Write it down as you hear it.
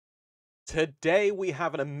Today we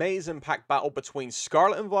have an amazing pack battle between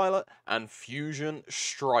Scarlet and Violet and Fusion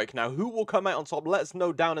Strike. Now, who will come out on top? Let us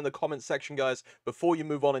know down in the comment section, guys, before you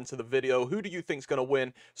move on into the video. Who do you think is going to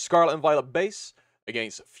win? Scarlet and Violet base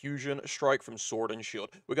against Fusion Strike from Sword and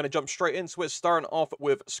Shield. We're going to jump straight into it, starting off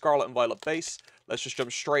with Scarlet and Violet base. Let's just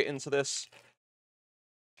jump straight into this.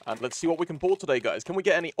 And let's see what we can pull today, guys. Can we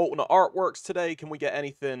get any alternate artworks today? Can we get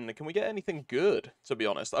anything good, to be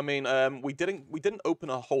honest? I mean, we didn't open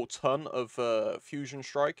a whole ton of Fusion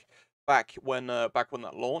Strike back when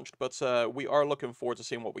that launched, but we are looking forward to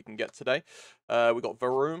seeing what we can get today. We got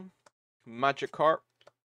Varoom, Magikarp,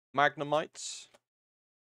 Magnemite,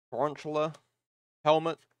 Tarantula,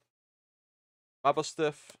 Helmet,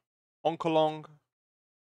 Mabustiff, Onkolong,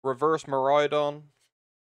 Reverse Miraidon,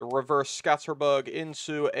 the Reverse Scatterbug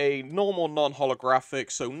into a normal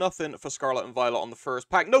non-holographic, so nothing for Scarlet and Violet on the first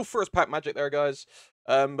pack. No first pack magic there, guys.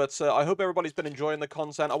 But I hope everybody's been enjoying the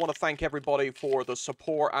content. I want to thank everybody for the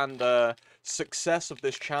support and success of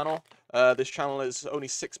this channel. This channel is only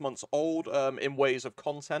 6 months old in ways of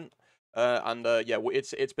content. Yeah,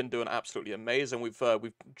 it's been doing absolutely amazing. We've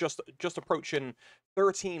just approaching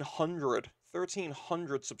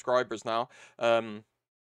 1,300 subscribers now.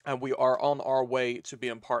 And we are on our way to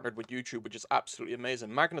being partnered with YouTube, which is absolutely amazing.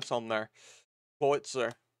 Magneton there,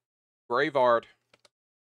 Ploitzer, Bravard,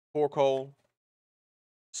 Torkoal,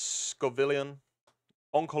 Scovillion,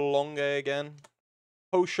 Onkolonge again,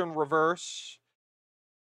 Potion Reverse,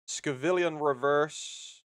 Scovillion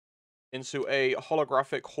Reverse, into a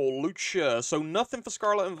holographic Holucha. So nothing for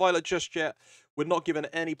Scarlet and Violet just yet. We're not given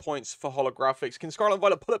any points for holographics. Can Scarlet and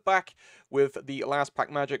Violet put it back with the last pack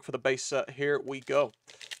magic for the base set? Here we go.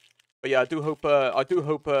 But yeah, I do hope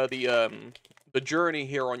the journey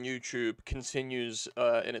here on YouTube continues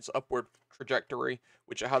in its upward trajectory,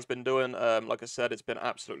 which it has been doing. Like I said, it's been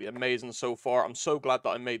absolutely amazing so far. I'm so glad that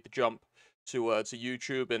I made the jump to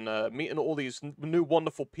YouTube and meeting all these new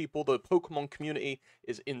wonderful people. The Pokemon community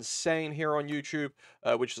is insane here on YouTube,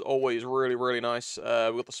 which is always really, really nice. We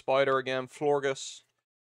got the Spider again, Florgus,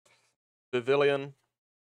 Pavilion,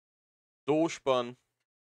 Dolspun,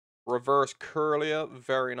 Reverse Curlia,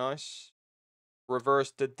 very nice.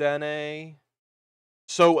 Reverse Dedenne.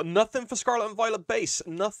 So nothing for Scarlet and Violet base.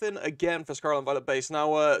 Nothing again for Scarlet and Violet base.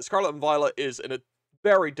 Now, Scarlet and Violet is in a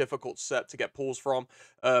very difficult set to get pulls from.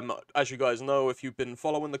 As you guys know, if you've been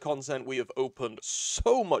following the content, we have opened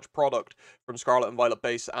so much product from Scarlet and Violet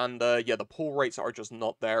base, and yeah, the pull rates are just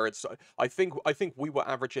not there. It's I think we were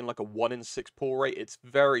averaging like a 1 in 6 pull rate. It's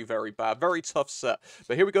very, very bad, very tough set.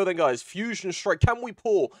 But here we go then, guys. Fusion Strike. Can we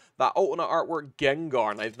pull that alternate artwork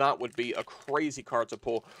Gengar? Now that would be a crazy card to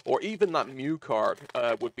pull, or even that Mew card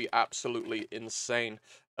would be absolutely insane.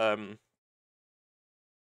 Code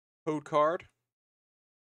card.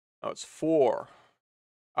 Oh, it's 4.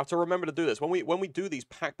 I have to remember to do this. When we do these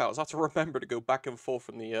pack battles, I have to remember to go back and forth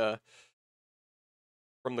from the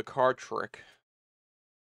card trick.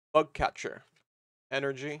 Bug Catcher.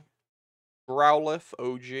 Energy. Growlithe,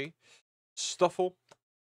 OG. Stuffle.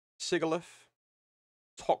 Sigalith.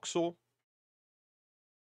 Toxel.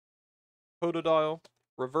 Totodile.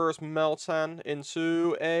 Reverse Meltan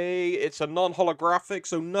into it's a non-holographic,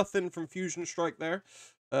 so nothing from Fusion Strike there.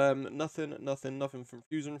 Nothing from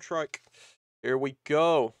Fusion Strike. Here we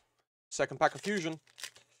go. Second pack of Fusion.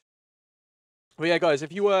 But yeah, guys,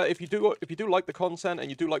 if you do like the content and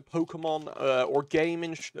you do like Pokemon or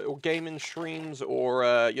gaming streams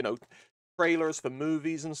or you know, trailers for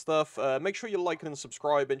movies and stuff, make sure you like and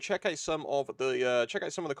subscribe and check out some of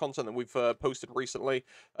the content that we've posted recently.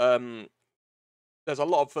 There's a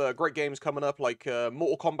lot of great games coming up, like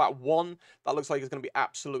Mortal Kombat 1. That looks like it's going to be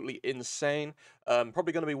absolutely insane.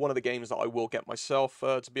 Probably going to be one of the games that I will get myself,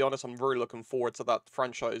 to be honest. I'm really looking forward to that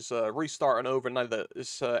franchise restarting over now that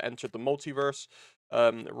it's entered the multiverse.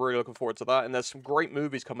 Really looking forward to that. And there's some great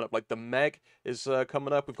movies coming up, like The Meg is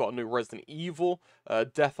coming up. We've got a new Resident Evil,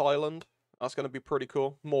 Death Island. That's going to be pretty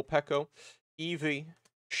cool. Morpeko, Eevee,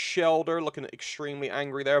 Shelder, looking extremely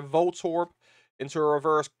angry there. Voltorb into a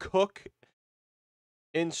reverse Cook,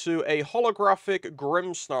 into a holographic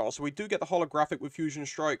Grimmsnarl. So we do get the holographic with Fusion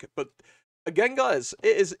Strike, but again, guys,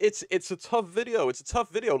 it's a tough video. It's a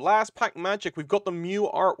tough video. Last pack magic. We've got the Mew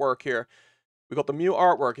artwork here. We've got the Mew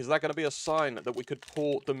artwork. Is that going to be a sign that we could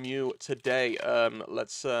pull the Mew today?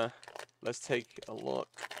 Let's take a look.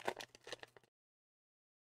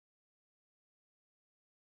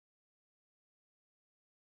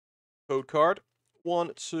 Code card.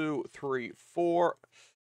 1, 2, 3, 4.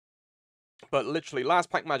 But literally, last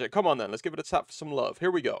pack magic. Come on then, let's give it a tap for some love. Here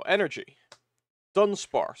we go. Energy.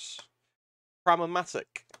 Dunsparce.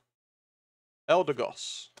 Pragmatic.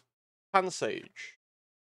 Eldegoss. Pansage.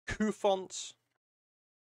 Bouffant.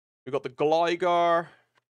 We've got the Gligar.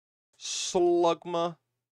 Slugma. Is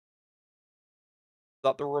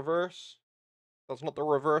that the reverse? That's not the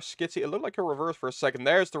reverse Skitty. It looked like a reverse for a second.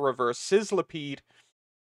 There's the reverse. Sizzlipede.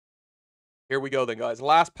 Here we go then, guys.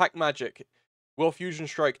 Last pack magic. Will Fusion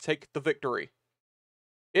Strike take the victory?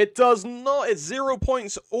 It does not. It's 0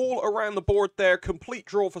 points all around the board there. Complete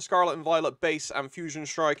draw for Scarlet and Violet Base and Fusion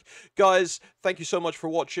Strike. Guys, thank you so much for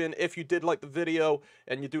watching. If you did like the video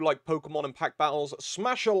and you do like Pokemon and pack battles,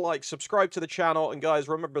 smash a like, subscribe to the channel, and guys,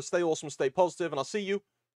 remember, stay awesome, stay positive, and I'll see you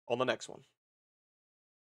on the next one.